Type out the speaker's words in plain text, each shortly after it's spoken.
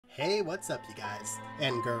Hey, what's up you guys,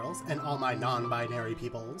 and girls, and all my non-binary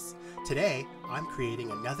peoples. Today, I'm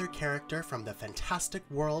creating another character from the fantastic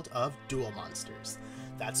world of duel monsters.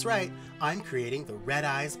 That's right, I'm creating the Red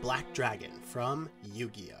Eyes Black Dragon from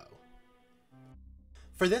Yu-Gi-Oh!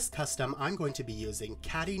 For this custom, I'm going to be using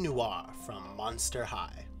Catty Noir from Monster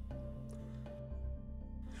High.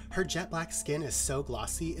 Her jet black skin is so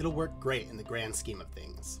glossy, it'll work great in the grand scheme of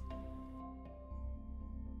things.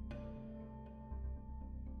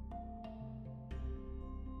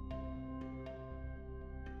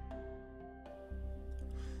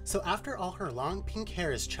 So after all her long pink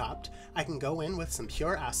hair is chopped, I can go in with some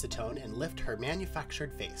pure acetone and lift her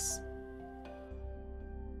manufactured face.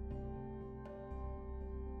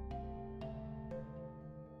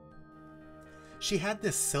 She had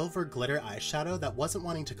this silver glitter eyeshadow that wasn't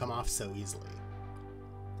wanting to come off so easily.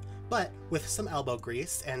 But with some elbow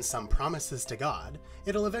grease and some promises to God,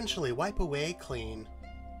 it'll eventually wipe away clean.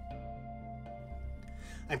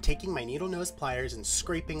 I'm taking my needle nose pliers and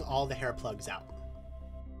scraping all the hair plugs out.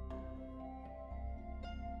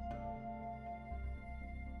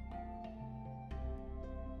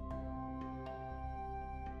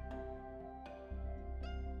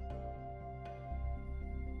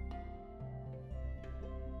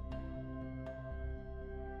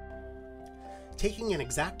 Taking an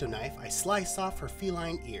X-Acto knife, I slice off her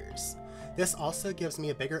feline ears. This also gives me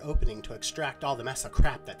a bigger opening to extract all the mess of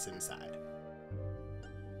crap that's inside.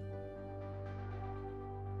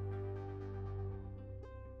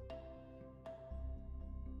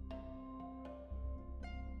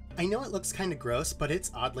 I know it looks kinda gross, but it's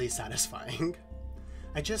oddly satisfying.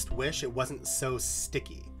 I just wish it wasn't so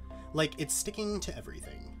sticky. Like, it's sticking to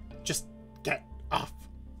everything. Just get off!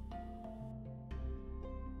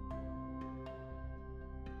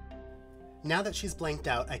 Now that she's blanked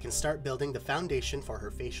out, I can start building the foundation for her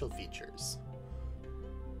facial features.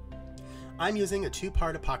 I'm using a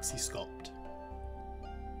 2-part epoxy sculpt.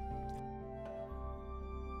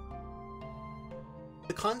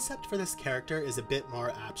 The concept for this character is a bit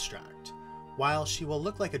more abstract. While she will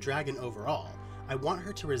look like a dragon overall, I want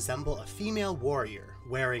her to resemble a female warrior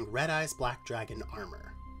wearing Red Eyes Black Dragon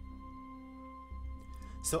armor.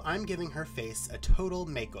 So I'm giving her face a total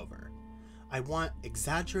makeover. I want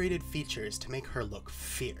exaggerated features to make her look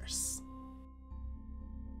fierce.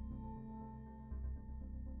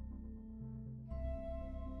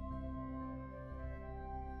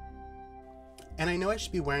 And I know I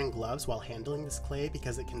should be wearing gloves while handling this clay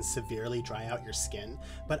because it can severely dry out your skin,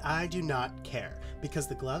 but I do not care because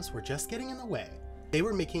the gloves were just getting in the way. They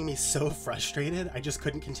were making me so frustrated, I just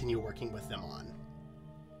couldn't continue working with them on.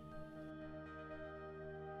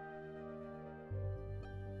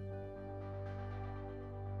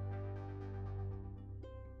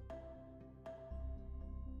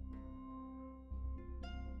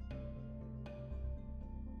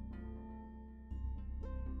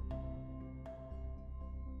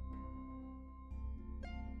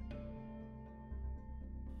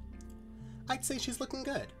 I'd say she's looking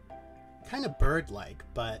good. Kinda bird-like,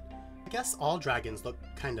 but I guess all dragons look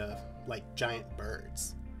kinda like giant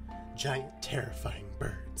birds. Giant, terrifying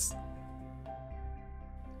birds.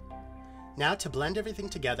 Now to blend everything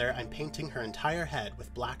together, I'm painting her entire head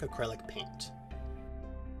with black acrylic paint.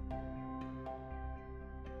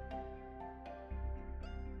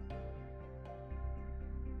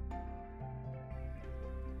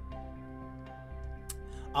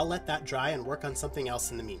 I'll let that dry and work on something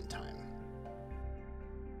else in the meantime.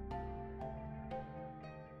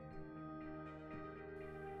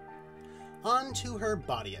 On to her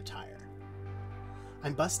body attire.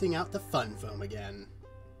 I'm busting out the fun foam again.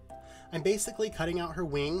 I'm basically cutting out her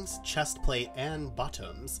wings, chest plate, and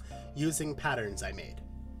bottoms using patterns I made.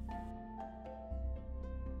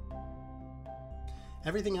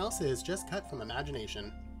 Everything else is just cut from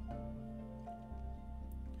imagination.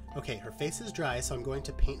 Okay, her face is dry, so I'm going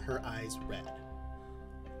to paint her eyes red.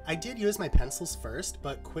 I did use my pencils first,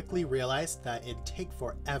 but quickly realized that it'd take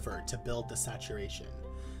forever to build the saturation.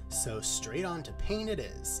 So straight on to paint it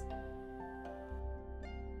is.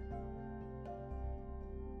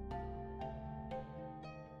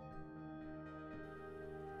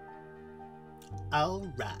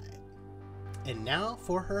 Alright. And now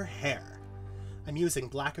for her hair. I'm using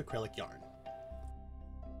black acrylic yarn.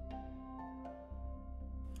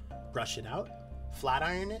 Brush it out, flat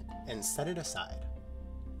iron it, and set it aside.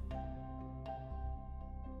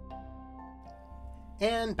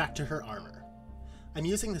 And back to her armor. I'm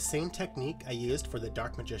using the same technique I used for the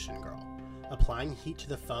Dark Magician girl, applying heat to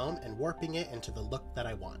the foam and warping it into the look that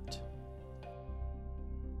I want.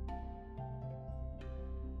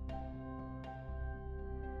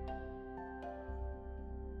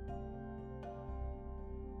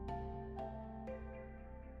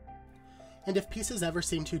 And if pieces ever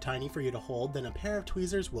seem too tiny for you to hold, then a pair of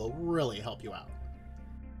tweezers will really help you out.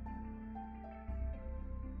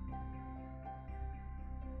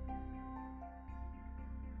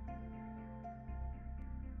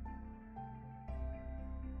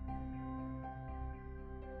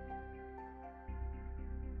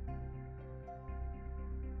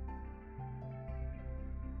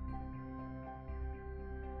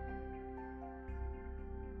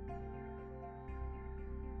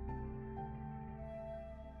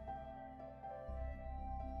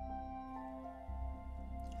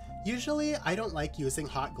 Usually, I don't like using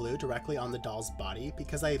hot glue directly on the doll's body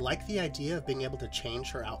because I like the idea of being able to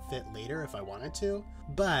change her outfit later if I wanted to,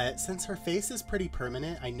 but since her face is pretty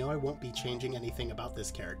permanent, I know I won't be changing anything about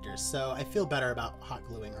this character, so I feel better about hot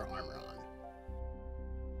gluing her armor on.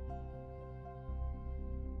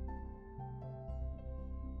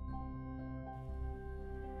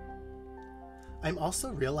 I'm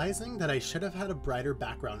also realizing that I should have had a brighter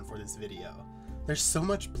background for this video. There's so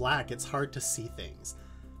much black, it's hard to see things.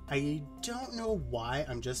 I don't know why,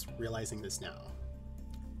 I'm just realizing this now.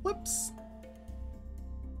 Whoops!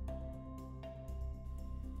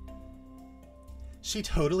 She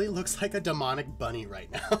totally looks like a demonic bunny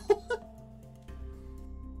right now.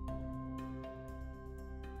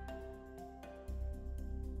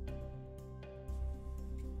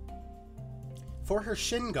 For her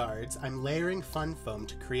shin guards, I'm layering fun foam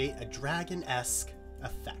to create a dragon-esque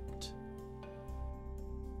effect.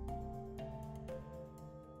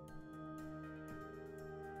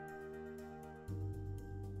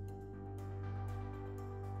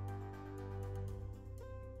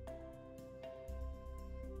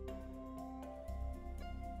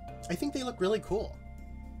 I think they look really cool.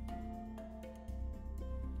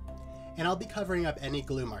 And I'll be covering up any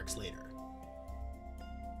glue marks later.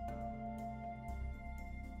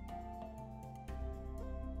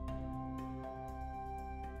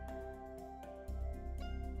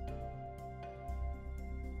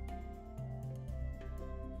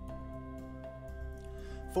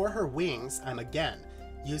 For her wings, I'm again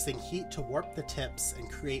using heat to warp the tips and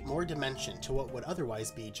create more dimension to what would otherwise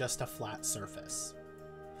be just a flat surface.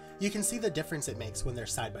 You can see the difference it makes when they're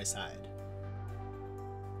side by side.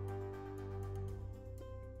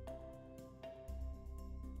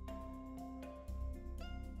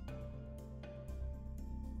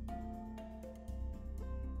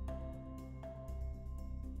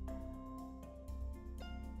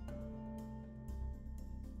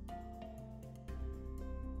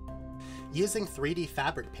 Using 3D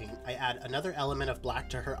fabric paint, I add another element of black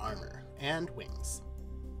to her armor and wings.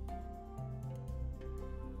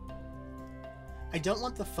 I don't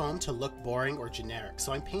want the foam to look boring or generic,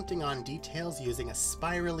 so I'm painting on details using a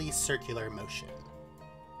spirally circular motion.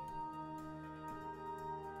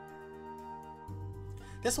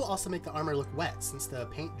 This will also make the armor look wet since the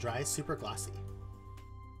paint dries super glossy.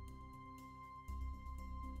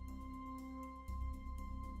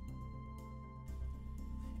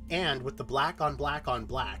 And with the black on black on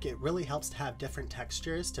black, it really helps to have different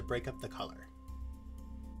textures to break up the color.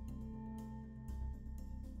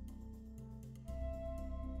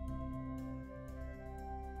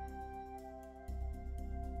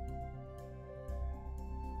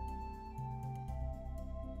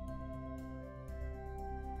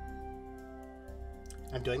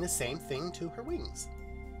 I'm doing the same thing to her wings.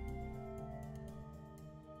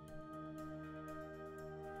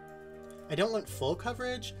 I don't want full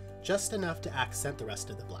coverage, just enough to accent the rest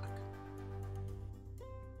of the black.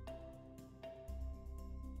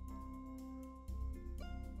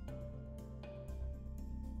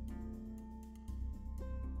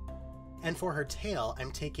 And for her tail,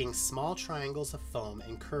 I'm taking small triangles of foam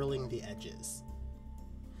and curling the edges.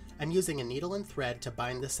 I'm using a needle and thread to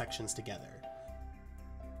bind the sections together.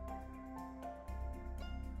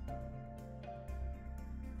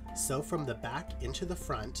 Sew from the back into the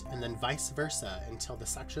front and then vice versa until the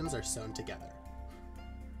sections are sewn together.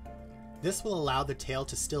 This will allow the tail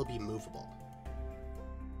to still be movable.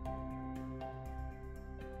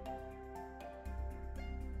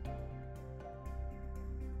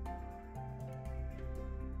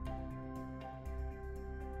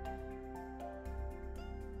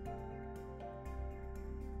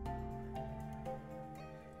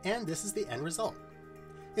 And this is the end result.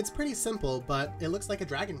 It's pretty simple, but it looks like a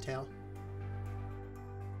dragon tail.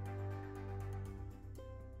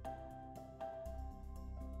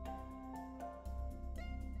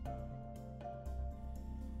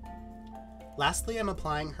 Lastly, I'm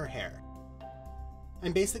applying her hair.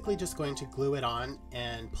 I'm basically just going to glue it on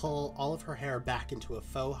and pull all of her hair back into a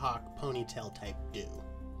faux hawk ponytail type do.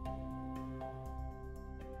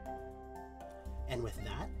 And with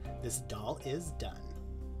that, This doll is done.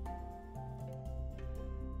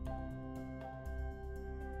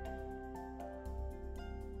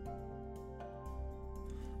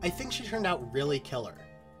 I think she turned out really killer.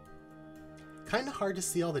 Kinda hard to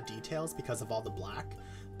see all the details because of all the black,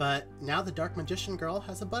 but now the Dark Magician girl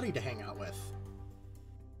has a buddy to hang out with.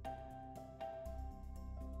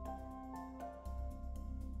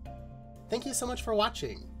 Thank you so much for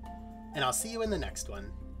watching, and I'll see you in the next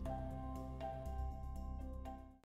one.